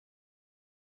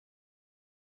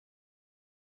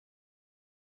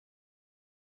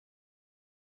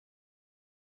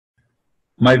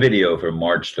My video for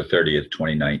March the 30th,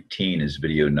 2019 is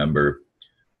video number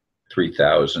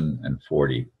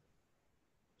 3040.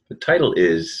 The title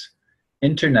is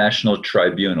International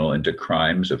Tribunal into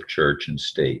Crimes of Church and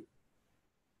State.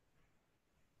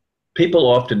 People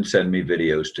often send me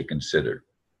videos to consider.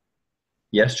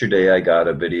 Yesterday I got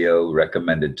a video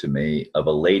recommended to me of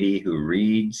a lady who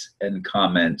reads and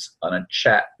comments on a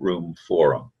chat room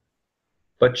forum.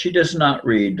 But she does not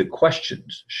read the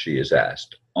questions she is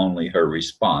asked, only her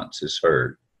response is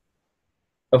heard.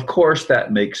 Of course,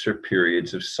 that makes for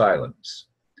periods of silence.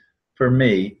 For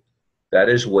me, that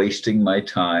is wasting my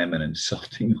time and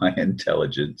insulting my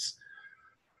intelligence.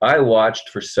 I watched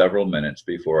for several minutes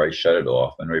before I shut it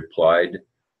off and replied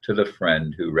to the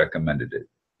friend who recommended it.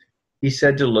 He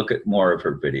said to look at more of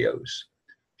her videos.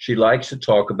 She likes to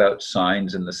talk about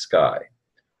signs in the sky.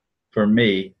 For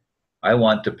me, I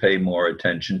want to pay more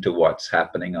attention to what's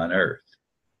happening on Earth.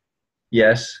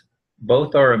 Yes,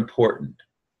 both are important,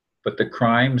 but the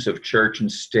crimes of church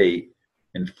and state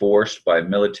enforced by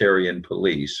military and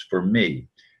police, for me,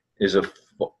 is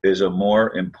a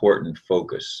more important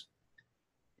focus.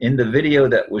 In the video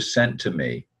that was sent to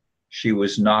me, she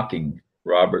was knocking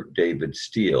Robert David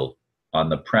Steele on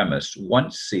the premise,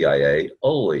 once CIA,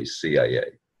 always CIA.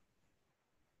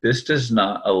 This does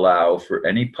not allow for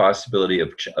any possibility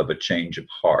of a change of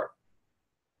heart.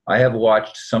 I have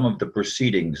watched some of the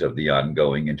proceedings of the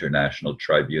ongoing International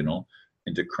Tribunal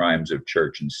into Crimes of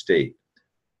Church and State.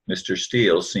 Mr.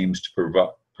 Steele seems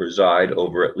to preside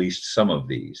over at least some of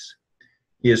these.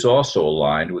 He is also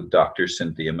aligned with Dr.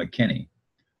 Cynthia McKinney.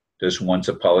 Does once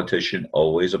a politician,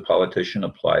 always a politician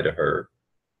apply to her?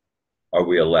 Are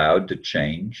we allowed to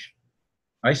change?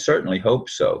 I certainly hope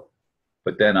so.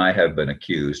 But then I have been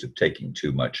accused of taking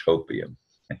too much hopium.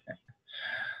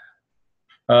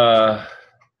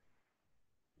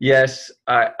 Yes,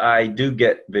 I do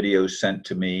get videos sent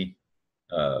to me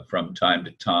from time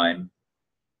to time,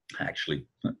 actually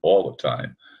all the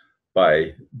time,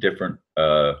 by different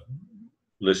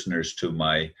listeners to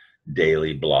my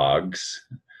daily blogs.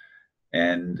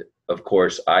 And of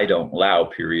course, I don't allow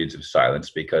periods of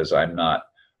silence because I'm not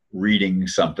reading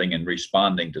something and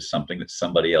responding to something that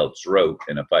somebody else wrote.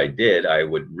 And if I did, I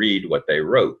would read what they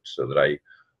wrote so that I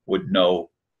would know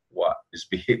what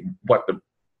the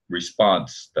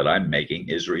response that I'm making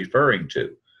is referring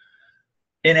to.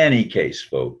 In any case,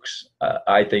 folks,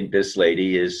 I think this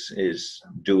lady is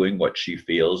doing what she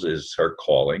feels is her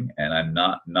calling, and I'm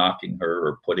not knocking her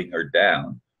or putting her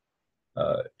down.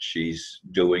 She's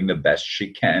doing the best she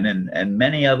can, and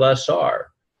many of us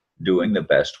are doing the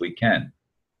best we can.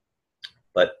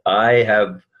 But I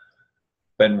have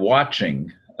been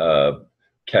watching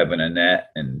Kevin Annett,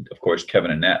 and of course,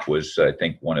 Kevin Annett was, I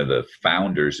think, one of the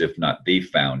founders, if not the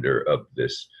founder, of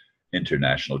this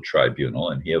International Tribunal.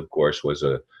 And he, of course, was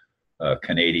a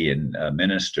Canadian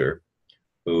minister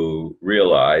who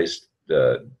realized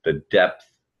the depth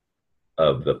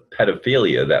of the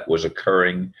pedophilia that was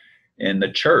occurring in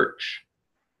the church.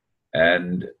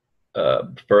 And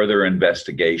further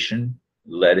investigation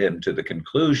led him to the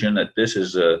conclusion that this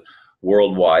is a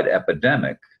worldwide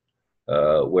epidemic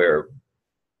where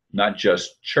not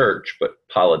just church, but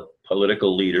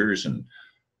political leaders and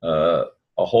a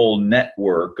whole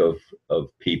network of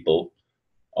people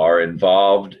are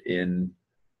involved in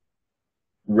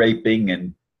raping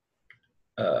and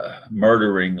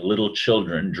murdering little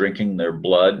children, drinking their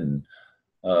blood and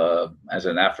as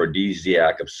an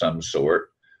aphrodisiac of some sort.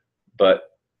 But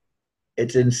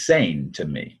it's insane to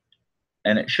me.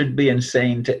 And it should be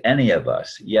insane to any of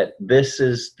us. Yet this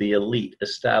is the elite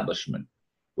establishment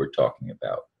we're talking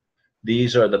about.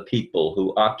 These are the people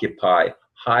who occupy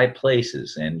high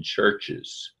places in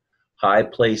churches, high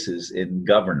places in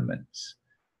governments.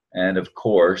 And of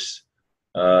course,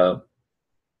 the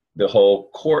whole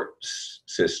court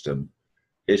system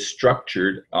is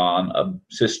structured on a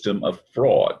system of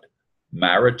fraud.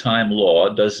 Maritime law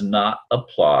does not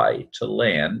apply to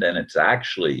land, and it's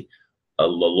actually the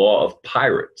law of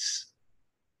pirates.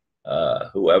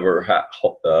 Whoever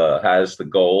has the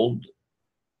gold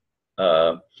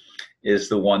is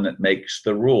the one that makes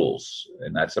the rules,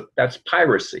 and that's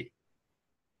piracy.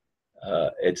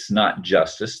 It's not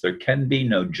justice. There can be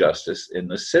no justice in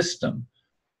the system,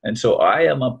 and so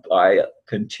I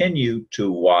continue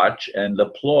to watch and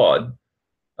applaud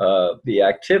the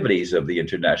activities of the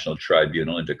International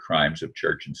Tribunal into Crimes of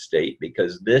Church and State,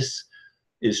 because this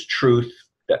is truth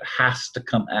that has to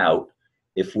come out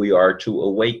if we are to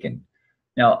awaken.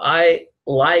 Now, I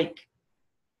like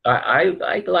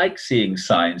seeing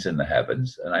signs in the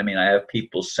heavens, and I mean, I have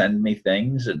people send me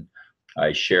things, and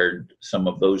I shared some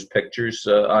of those pictures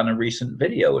on a recent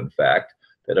video, in fact,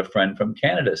 that a friend from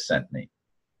Canada sent me.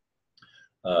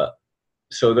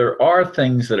 So there are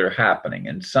things that are happening,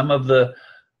 and some of the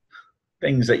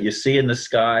things that you see in the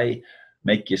sky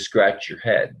make you scratch your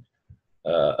head.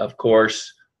 Of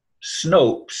course,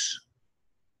 Snopes,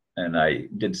 and I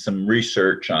did some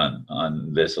research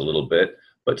on this a little bit,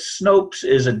 but Snopes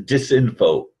is a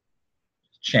disinfo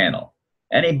channel.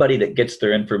 Anybody that gets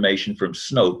their information from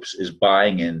Snopes is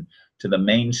buying in to the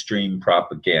mainstream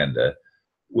propaganda,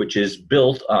 which is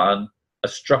built on a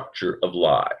structure of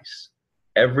lies.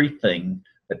 Everything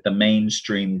that the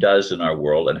mainstream does in our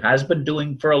world and has been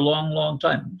doing for a long, long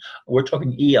time. We're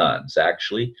talking eons,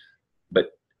 actually,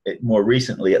 but more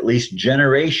recently, at least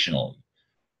generationally,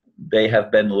 they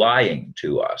have been lying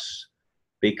to us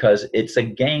because it's a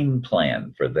game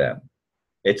plan for them.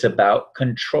 It's about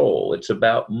control. It's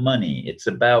about money. It's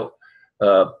about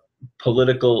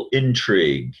political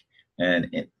intrigue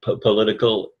and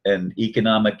political and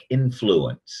economic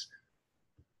influence.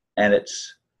 And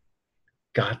it's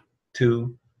got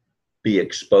to be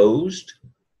exposed,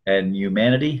 and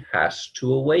humanity has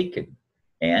to awaken.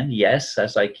 And yes,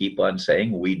 as I keep on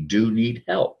saying, we do need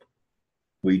help.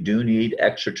 We do need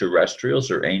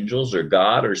extraterrestrials or angels or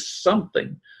God or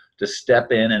something to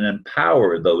step in and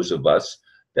empower those of us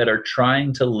that are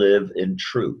trying to live in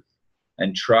truth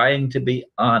and trying to be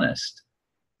honest.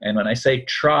 And when I say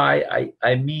try,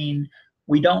 I mean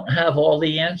we don't have all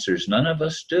the answers. None of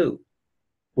us do.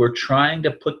 We're trying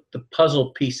to put the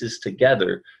puzzle pieces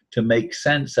together to make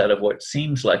sense out of what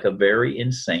seems like a very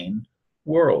insane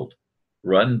world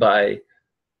run by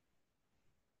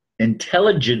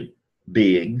intelligent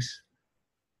beings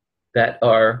that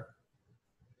are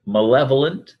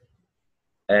malevolent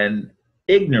and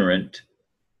ignorant,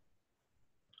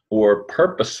 or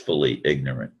purposefully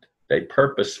ignorant. They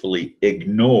purposefully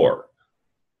ignore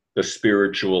the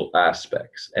spiritual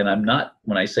aspects. And I'm not,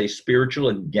 when I say spiritual,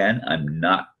 again, I'm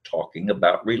not talking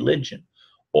about religion.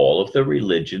 All of the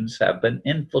religions have been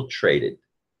infiltrated.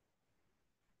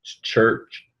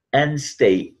 Church and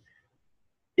state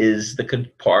is the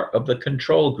part of the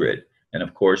control grid. And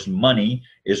of course, money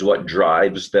is what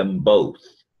drives them both.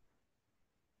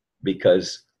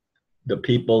 Because the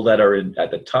people that are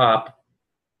at the top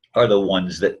are the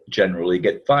ones that generally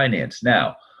get financed.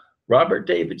 Now, Robert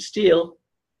David Steele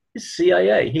is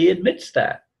CIA. He admits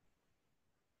that.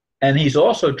 And he's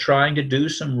also trying to do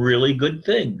some really good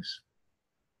things.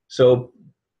 So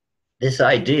this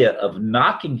idea of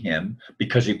knocking him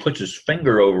because he puts his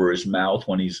finger over his mouth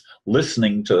when he's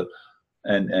listening to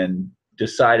and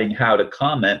deciding how to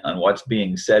comment on what's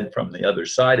being said from the other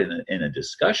side in a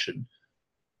discussion,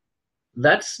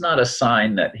 that's not a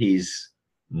sign that he's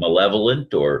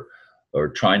malevolent or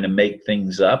trying to make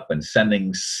things up and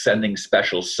sending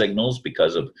special signals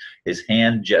because of his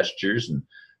hand gestures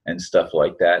and stuff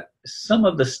like that. Some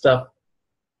of the stuff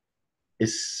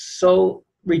is so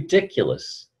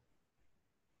ridiculous.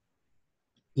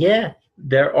 Yeah,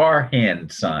 there are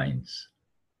hand signs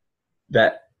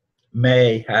that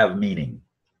may have meaning.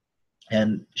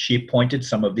 And she pointed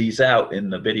some of these out in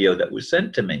the video that was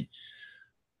sent to me.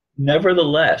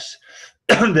 Nevertheless,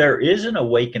 there is an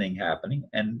awakening happening,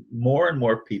 and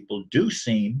more people do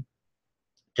seem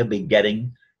to be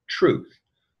getting truth.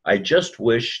 I just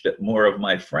wish that more of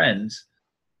my friends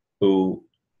who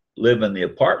live in the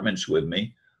apartments with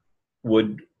me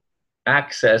would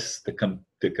access the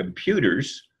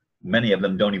computers. Many of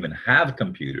them don't even have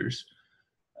computers,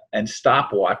 and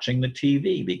stop watching the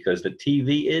TV, because the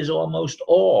TV is almost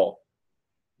all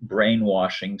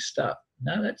brainwashing stuff.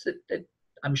 Now,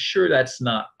 I'm sure that's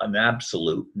not an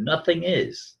absolute. Nothing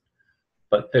is.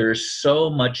 But there's so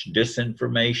much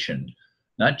disinformation,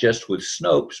 not just with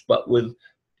Snopes, but with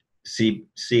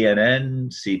CNN,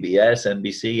 CBS,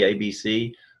 NBC,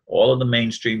 ABC, all of the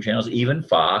mainstream channels, even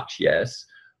Fox, yes.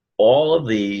 All of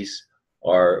these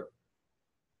are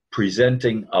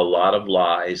presenting a lot of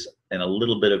lies and a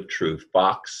little bit of truth.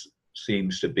 Fox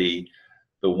seems to be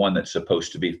the one that's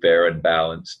supposed to be fair and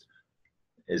balanced.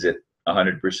 Is it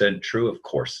 100% true? Of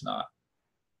course not.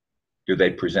 Do they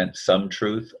present some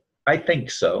truth? I think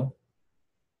so,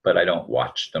 but I don't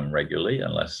watch them regularly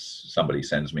unless somebody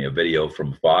sends me a video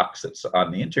from Fox that's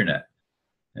on the internet,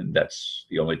 and that's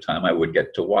the only time I would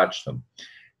get to watch them.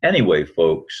 Anyway,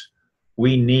 folks,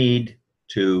 we need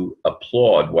to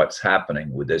applaud what's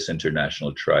happening with this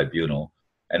international tribunal,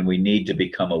 and we need to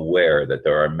become aware that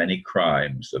there are many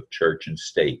crimes of church and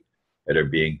state that are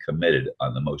being committed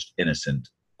on the most innocent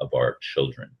of our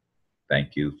children.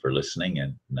 Thank you for listening,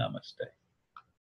 and namaste.